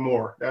wanting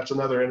more. That's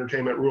another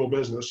entertainment rule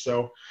business.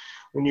 So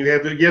when you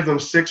have to give them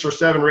 6 or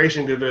 7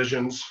 racing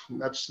divisions,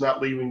 that's not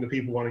leaving the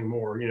people wanting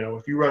more.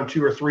 If you run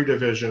 2 or 3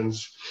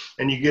 divisions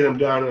and you get them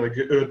done in a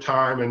good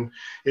time, and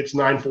it's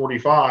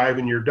 9:45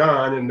 and you're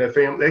done, and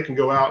they can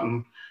go out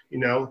and,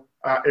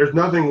 there's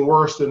nothing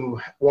worse than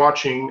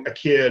watching a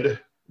kid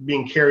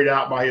being carried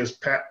out by his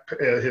dad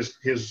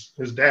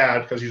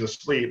because he's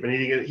asleep, and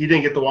he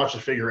didn't get to watch the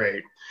figure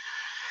 8.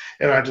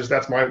 And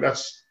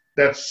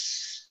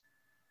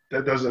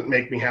that doesn't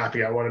make me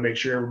happy. I want to make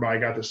sure everybody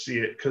got to see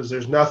it, because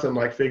there's nothing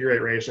like figure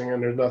 8 racing,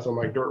 and there's nothing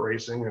like dirt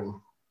racing, and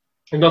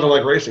nothing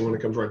like racing when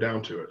it comes right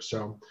down to it.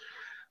 So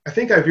I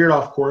think I veered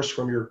off course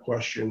from your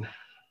question.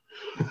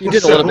 You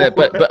did a little bit,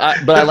 but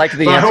I liked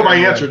the answer. I hope I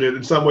answered it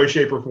in some way,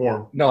 shape, or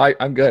form. No,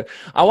 I'm good.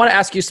 I want to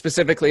ask you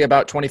specifically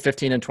about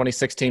 2015 and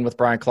 2016 with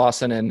Brian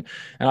Clausen. And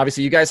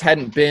obviously you guys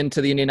hadn't been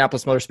to the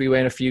Indianapolis Motor Speedway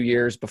in a few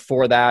years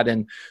before that.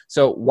 And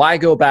so why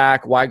go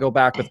back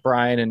with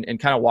Brian, and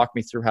kind of walk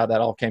me through how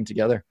that all came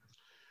together?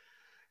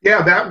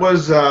 Yeah, that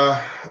was, and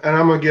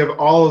I'm going to give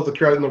all of the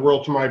credit in the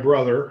world to my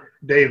brother,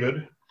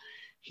 David.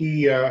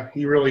 He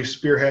really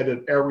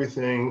spearheaded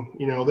everything.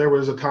 There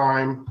was a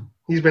time,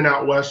 he's been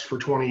out west for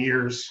 20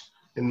 years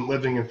and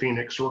living in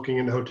Phoenix, working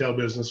in the hotel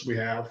business we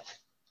have.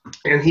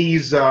 And he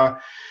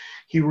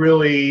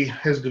really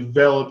has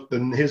developed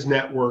his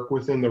network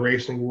within the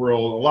racing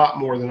world a lot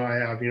more than I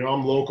have. I'm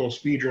a local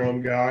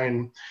Speedrome guy,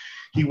 and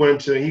he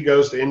goes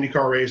to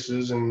IndyCar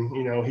races,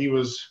 and, he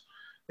was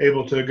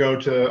able to go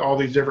to all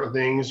these different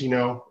things,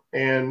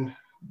 and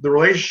the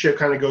relationship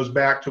kind of goes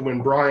back to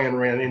when Brian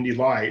ran Indy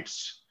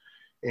Lights,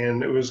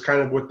 and it was kind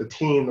of with the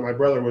team that my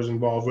brother was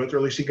involved with, or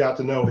at least he got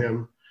to know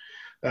him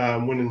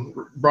when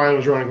Brian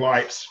was running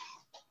Lights.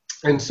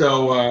 And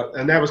so,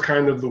 and that was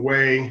kind of the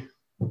way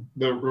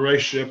the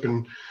relationship,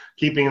 and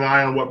keeping an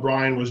eye on what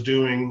Brian was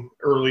doing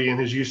early in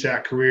his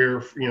USAC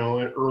career,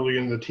 early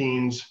in the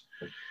teens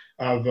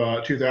of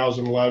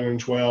 2011,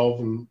 12,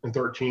 and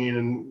 13,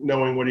 and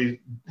knowing what he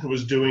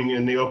was doing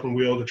in the open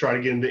wheel to try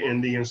to get into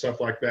Indy and stuff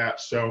like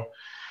that. So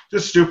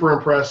just super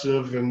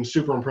impressive, and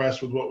super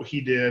impressed with what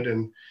he did,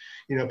 and,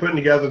 putting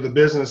together the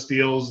business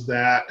deals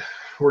that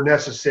were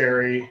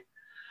necessary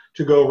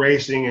to go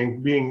racing,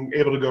 and being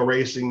able to go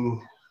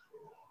racing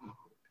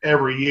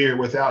every year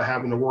without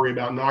having to worry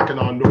about knocking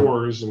on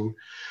doors and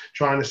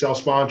trying to sell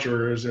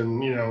sponsors, and,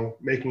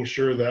 making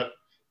sure that,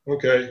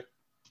 okay,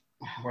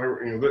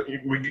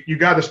 you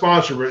got a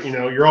sponsor, but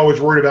you're always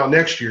worried about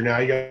next year. Now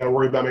you got to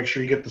worry about making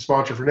sure you get the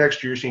sponsor for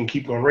next year so you can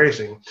keep going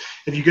racing.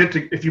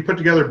 If you put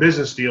together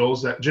business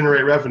deals that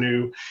generate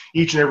revenue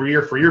each and every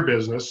year for your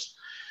business,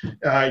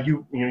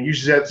 you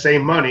use that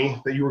same money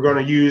that you were going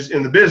to use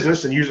in the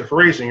business and use it for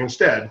racing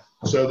instead.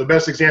 So the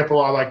best example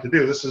I like to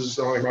do, this is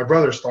like my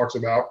brother talks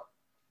about,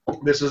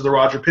 this is the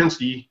Roger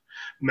Penske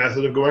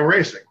method of going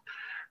racing.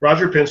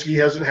 Roger Penske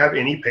doesn't have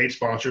any paid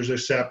sponsors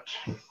except,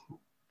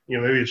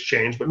 maybe it's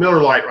changed, but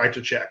Miller Lite writes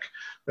a check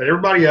But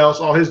everybody else,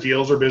 all his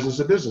deals are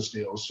business-to-business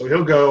deals. So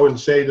he'll go and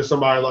say to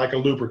somebody like a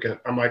lubricant,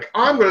 I'm like,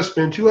 I'm going to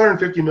spend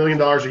 $250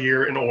 million a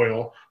year in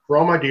oil for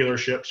all my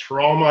dealerships, for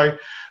all my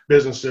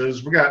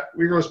businesses. We're going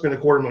to spend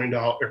 $250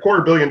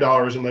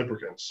 million in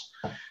lubricants.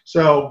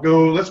 So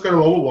let's go to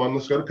Mobil 1,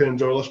 let's go to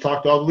Pennzoil, let's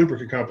talk to all the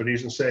lubricant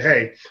companies and say,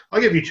 hey,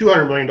 I'll give you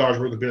 $200 million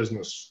worth of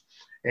business.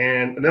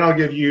 And then I'll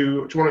give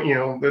you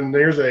then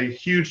there's a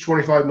huge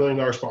 $25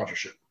 million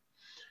sponsorship.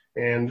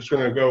 And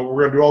we're going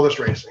to do all this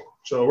racing.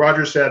 So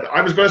Roger said,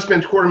 I was going to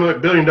spend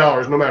 $250 million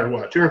no matter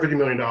what, $250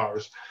 million.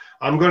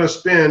 I'm going to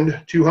spend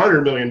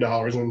 $200 million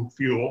in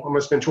fuel. I'm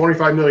going to spend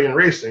 $25 million in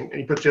racing. And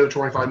he puts the other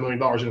 $25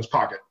 million in his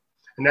pocket.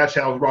 And that's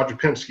how Roger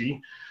Penske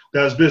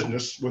does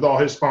business with all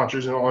his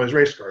sponsors and all his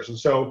race cars. And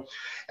so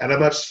at a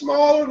much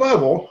smaller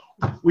level,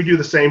 we do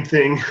the same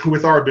thing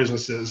with our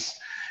businesses.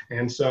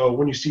 And so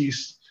when you see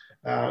some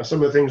of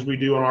the things we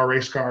do on our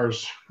race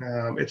cars,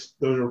 those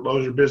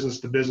are business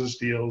to business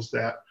deals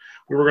that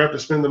we were going to have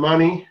to spend the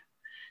money.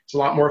 It's a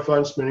lot more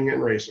fun spending it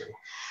in racing.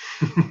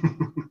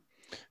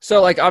 So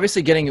like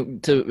obviously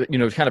getting to,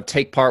 kind of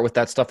take part with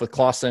that stuff with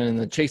Clauson and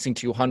the Chasing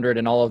 200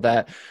 and all of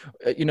that,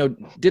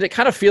 did it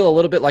kind of feel a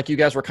little bit like you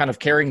guys were kind of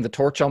carrying the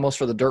torch almost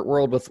for the dirt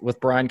world with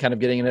Brian kind of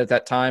getting in at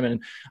that time?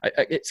 And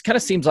it kind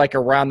of seems like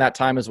around that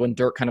time is when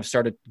dirt kind of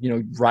started,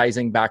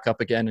 rising back up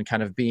again and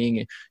kind of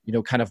being,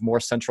 kind of more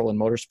central in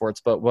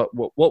motorsports. But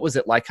what was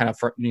it like kind of,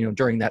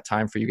 during that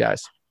time for you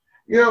guys?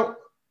 The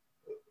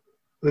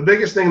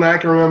biggest thing that I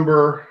can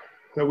remember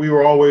that we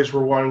were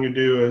wanting to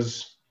do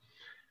is,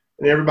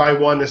 and everybody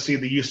wanted to see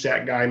the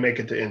USAC guy make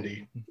it to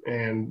Indy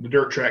and the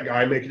dirt track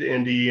guy make it to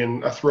Indy,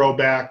 and a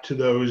throwback to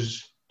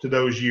those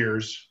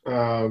years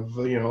of,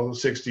 the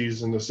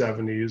 60s and the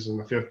 70s and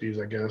the 50s,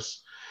 I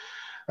guess,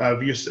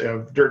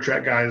 of dirt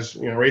track guys,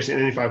 racing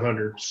Indy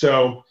 500.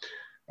 So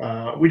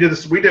we did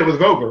it with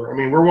Vogler. I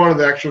mean, we're one of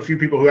the actual few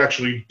people who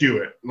actually do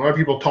it. A lot of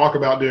people talk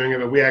about doing it,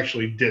 but we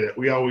actually did it.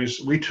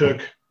 We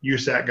took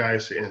USAC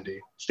guys to Indy.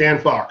 Stan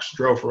Fox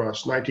drove for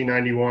us,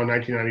 1991,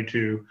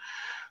 1992.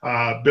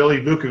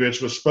 Billy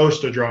Vukovich was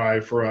supposed to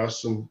drive for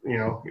us, and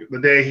the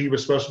day he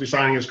was supposed to be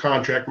signing his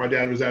contract, my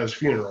dad was at his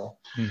funeral.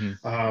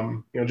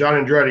 Mm-hmm.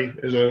 John Andretti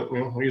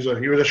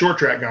he was a short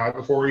track guy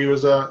before he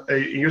was a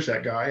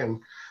USAC guy,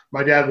 and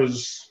my dad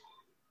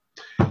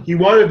he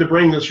wanted to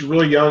bring this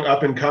really young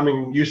up and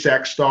coming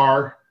USAC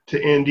star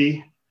to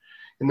Indy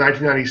in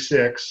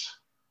 1996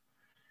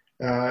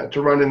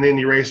 to run in the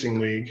Indy Racing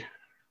League.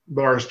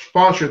 But our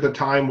sponsor at the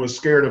time was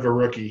scared of a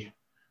rookie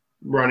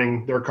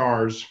running their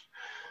cars,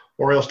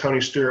 or else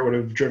Tony Stewart would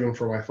have driven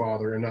for my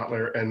father and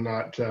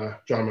not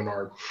John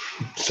Menard.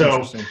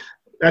 So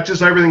that's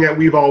just everything that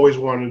we've always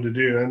wanted to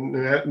do.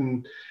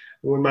 And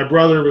when my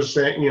brother was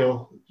saying,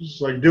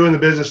 just like doing the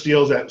business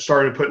deals that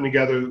started putting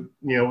together,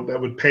 that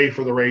would pay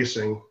for the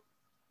racing,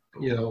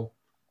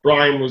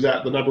 Brian was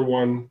the number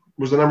one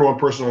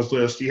person on his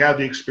list. He had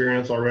the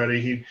experience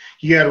already.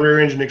 He had rear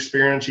engine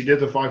experience. He did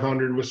the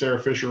 500 with Sarah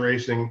Fisher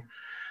Racing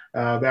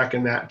back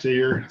in that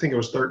year. I think it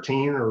was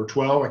 13 or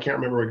 12. I can't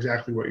remember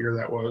exactly what year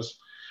that was.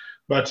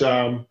 But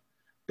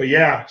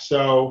yeah.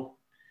 So,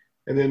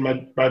 and then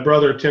my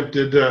brother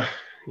attempted,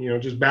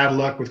 just bad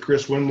luck with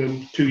Chris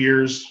Wyndham 2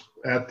 years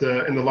in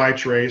the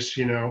lights race.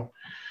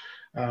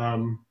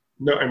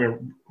 No, I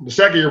mean, the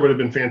second year would have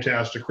been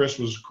fantastic. Chris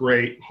was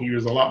great. He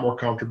was a lot more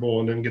comfortable,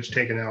 and then gets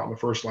taken out in the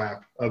first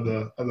lap of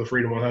the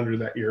Freedom 100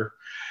 that year.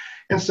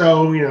 And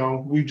so,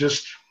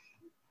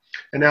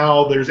 and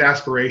now there's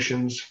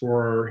aspirations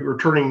for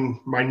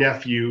returning my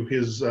nephew.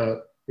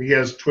 He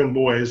has twin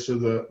boys, so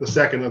the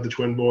second of the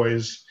twin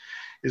boys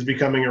is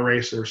becoming a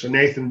racer. So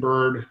Nathan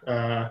Bird,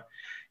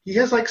 he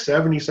has like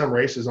 70 some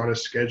races on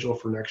his schedule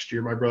for next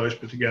year. My brother's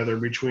put together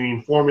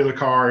between formula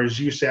cars,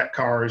 USAC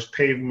cars,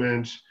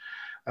 pavement,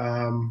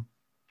 a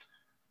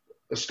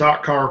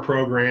stock car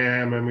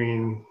program. I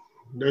mean,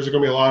 there's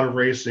going to be a lot of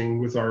racing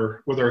with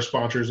our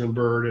sponsors in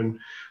Bird, and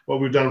what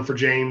we've done for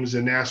James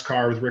and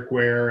NASCAR with Rick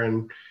Ware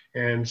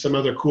and some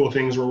other cool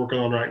things we're working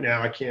on right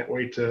now. I can't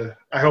wait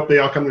I hope they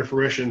all come to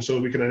fruition so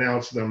we can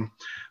announce them.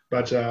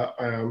 But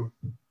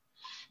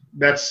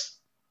that's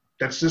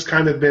just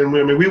kind of been,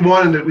 I mean, we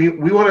want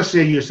to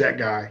see a USAC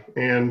guy,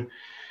 and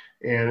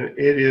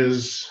it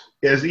is,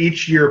 as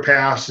each year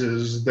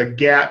passes, the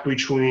gap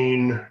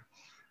between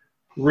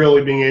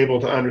really being able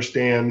to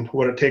understand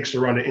what it takes to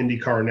run an Indy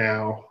car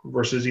now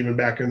versus even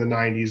back in the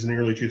 90s and the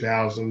early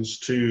 2000s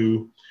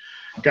to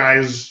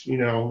guys,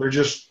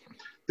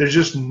 there's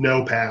just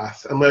no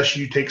path unless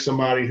you take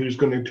somebody who's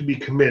going to be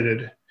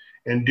committed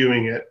and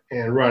doing it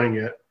and running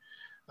it.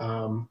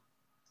 And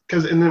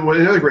then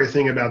another great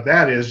thing about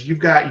that is you've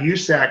got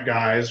USAC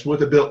guys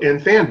with a built-in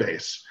fan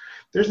base.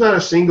 There's not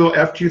a single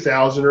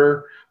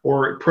F2000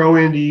 or pro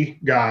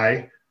Indy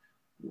guy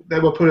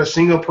that will put a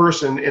single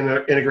person in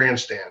a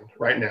grandstand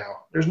right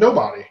now. There's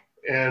nobody.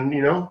 And,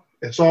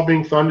 it's all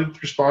being funded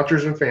through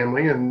sponsors and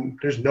family, and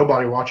there's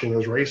nobody watching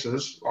those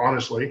races,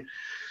 honestly.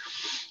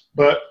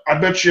 But I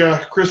bet you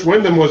Chris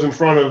Wyndham was in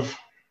front of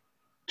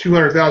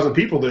 200,000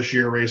 people this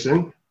year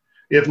racing,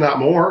 if not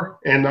more.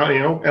 And,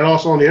 and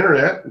also on the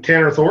internet,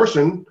 Tanner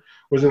Thorson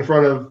was in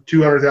front of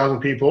 200,000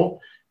 people.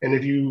 And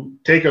if you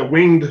take a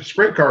winged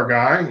sprint car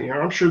guy,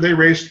 I'm sure they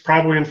raced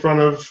probably in front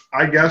of,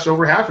 I guess,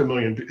 over half a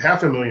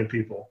million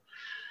people.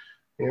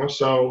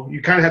 So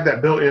you kind of have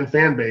that built-in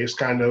fan base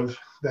kind of.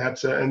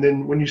 And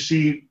then when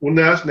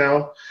us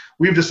now,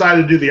 we've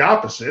decided to do the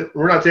opposite.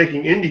 We're not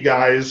taking Indy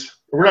guys.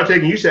 We're not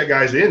taking USAC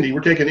guys to Indy.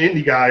 We're taking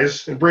Indy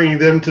guys and bringing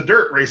them to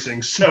dirt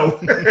racing. So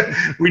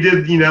we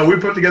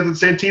put together the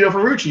Santino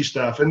Ferrucci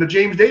stuff and the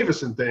James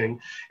Davison thing,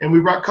 and we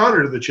brought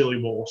Connor to the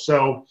Chili Bowl.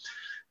 So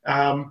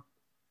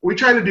we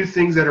try to do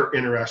things that are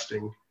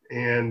interesting,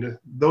 and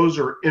those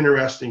are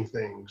interesting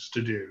things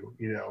to do.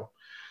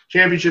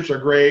 Championships are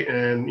great,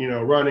 and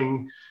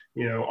running,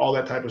 all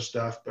that type of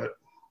stuff, but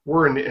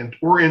we're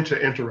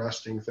into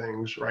interesting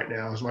things right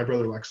now, as my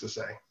brother likes to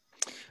say.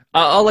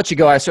 I'll let you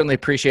go. I certainly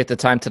appreciate the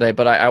time today,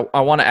 but I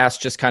want to ask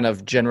just kind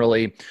of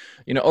generally,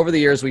 over the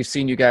years, we've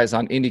seen you guys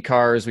on Indy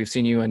cars. We've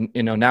seen you in,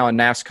 now in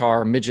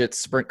NASCAR, midgets,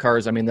 sprint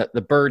cars. I mean,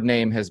 the Bird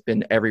name has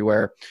been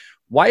everywhere.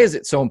 Why is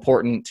it so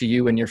important to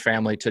you and your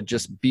family to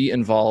just be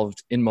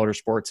involved in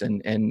motorsports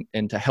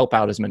and to help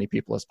out as many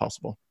people as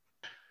possible?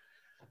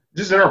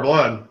 Just in our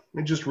blood.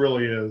 It just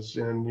really is.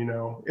 And,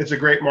 it's a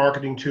great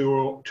marketing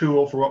tool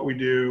for what we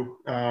do.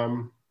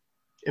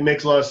 It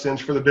makes a lot of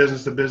sense for the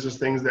business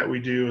things that we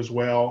do as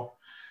well.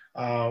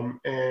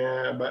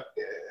 But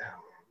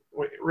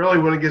really,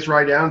 when it gets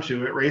right down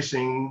to it,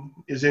 racing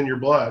is in your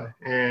blood,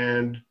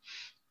 and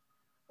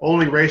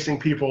only racing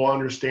people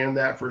understand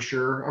that for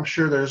sure. I'm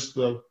sure there's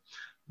the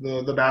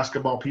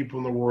basketball people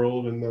in the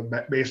world and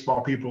the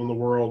baseball people in the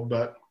world,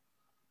 but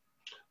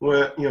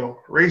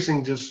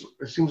racing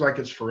it seems like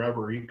it's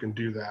forever. You can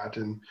do that,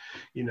 and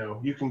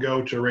you can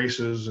go to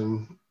races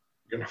and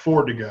you can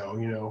afford to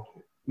go,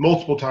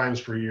 multiple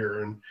times per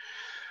year.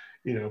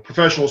 And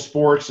professional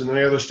sports and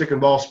the other stick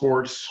and ball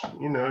sports,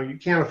 you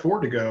can't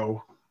afford to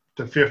go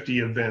to 50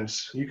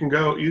 events. You can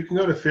go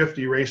to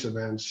 50 race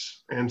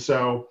events, and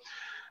so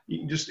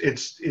it's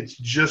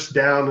just it's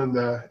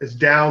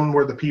down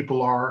where the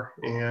people are,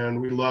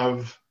 and we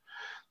love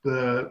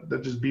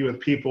the just be with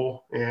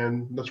people,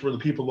 and that's where the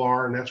people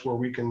are, and that's where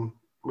we can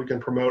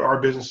promote our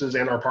businesses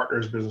and our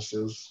partners'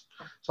 businesses.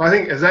 So I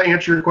think, does that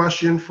answer your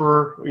question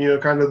for,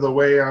 kind of the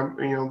way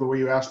the way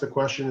you asked the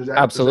question?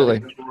 Absolutely.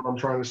 Is that what I'm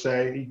trying to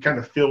say? You kind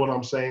of feel what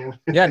I'm saying?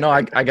 Yeah, no,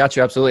 I got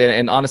you. Absolutely.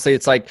 And honestly,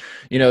 it's like,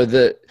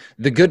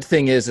 the good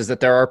thing is that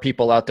there are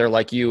people out there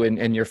like you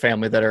and your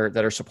family that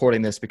are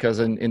supporting this, because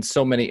in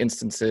so many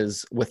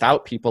instances,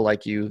 without people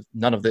like you,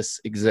 none of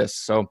this exists.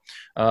 So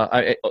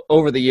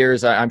over the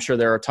years, I'm sure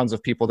there are tons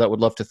of people that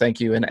would love to thank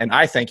you. And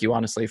I thank you,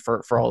 honestly,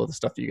 for all of the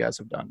stuff that you guys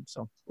have done.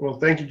 So, well,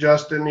 thank you,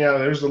 Justin. Yeah,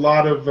 there's a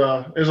lot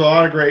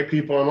of great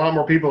people, and a lot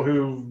more people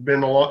who've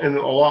been a lot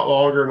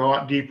longer and a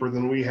lot deeper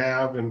than we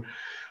have, and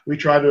we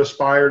try to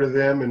aspire to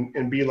them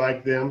and be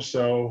like them.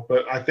 So,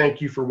 but I thank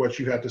you for what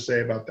you have to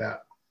say about that.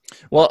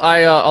 Well,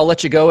 I'll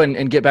let you go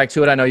and get back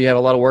to it. I know you have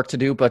a lot of work to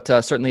do, but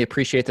certainly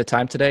appreciate the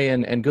time today,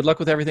 and good luck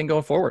with everything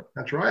going forward.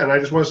 That's right. And I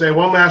just want to say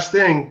one last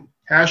thing.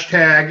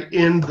 Hashtag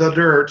in the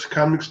dirt.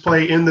 Come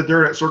play in the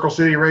dirt at Circle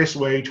City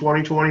Raceway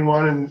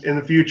 2021 and in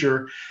the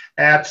future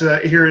at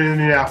here in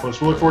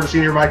Indianapolis. We look forward to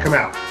seeing everybody come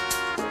out.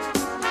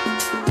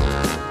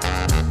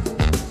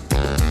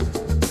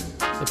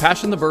 The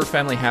passion the Bird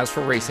family has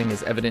for racing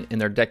is evident in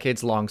their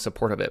decades-long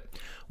support of it.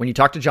 When you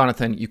talk to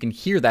Jonathan, you can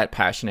hear that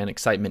passion and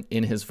excitement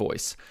in his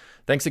voice.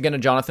 Thanks again to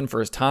Jonathan for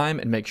his time,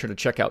 and make sure to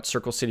check out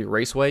Circle City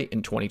Raceway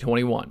in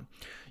 2021.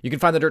 You can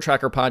find the Dirt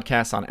Tracker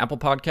podcast on Apple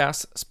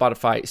Podcasts,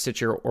 Spotify,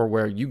 Stitcher, or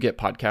where you get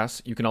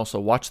podcasts. You can also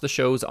watch the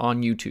shows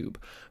on YouTube.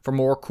 For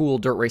more cool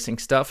dirt racing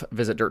stuff,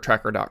 visit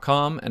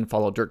dirttracker.com and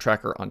follow Dirt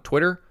Tracker on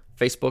Twitter,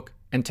 Facebook,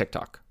 and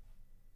TikTok.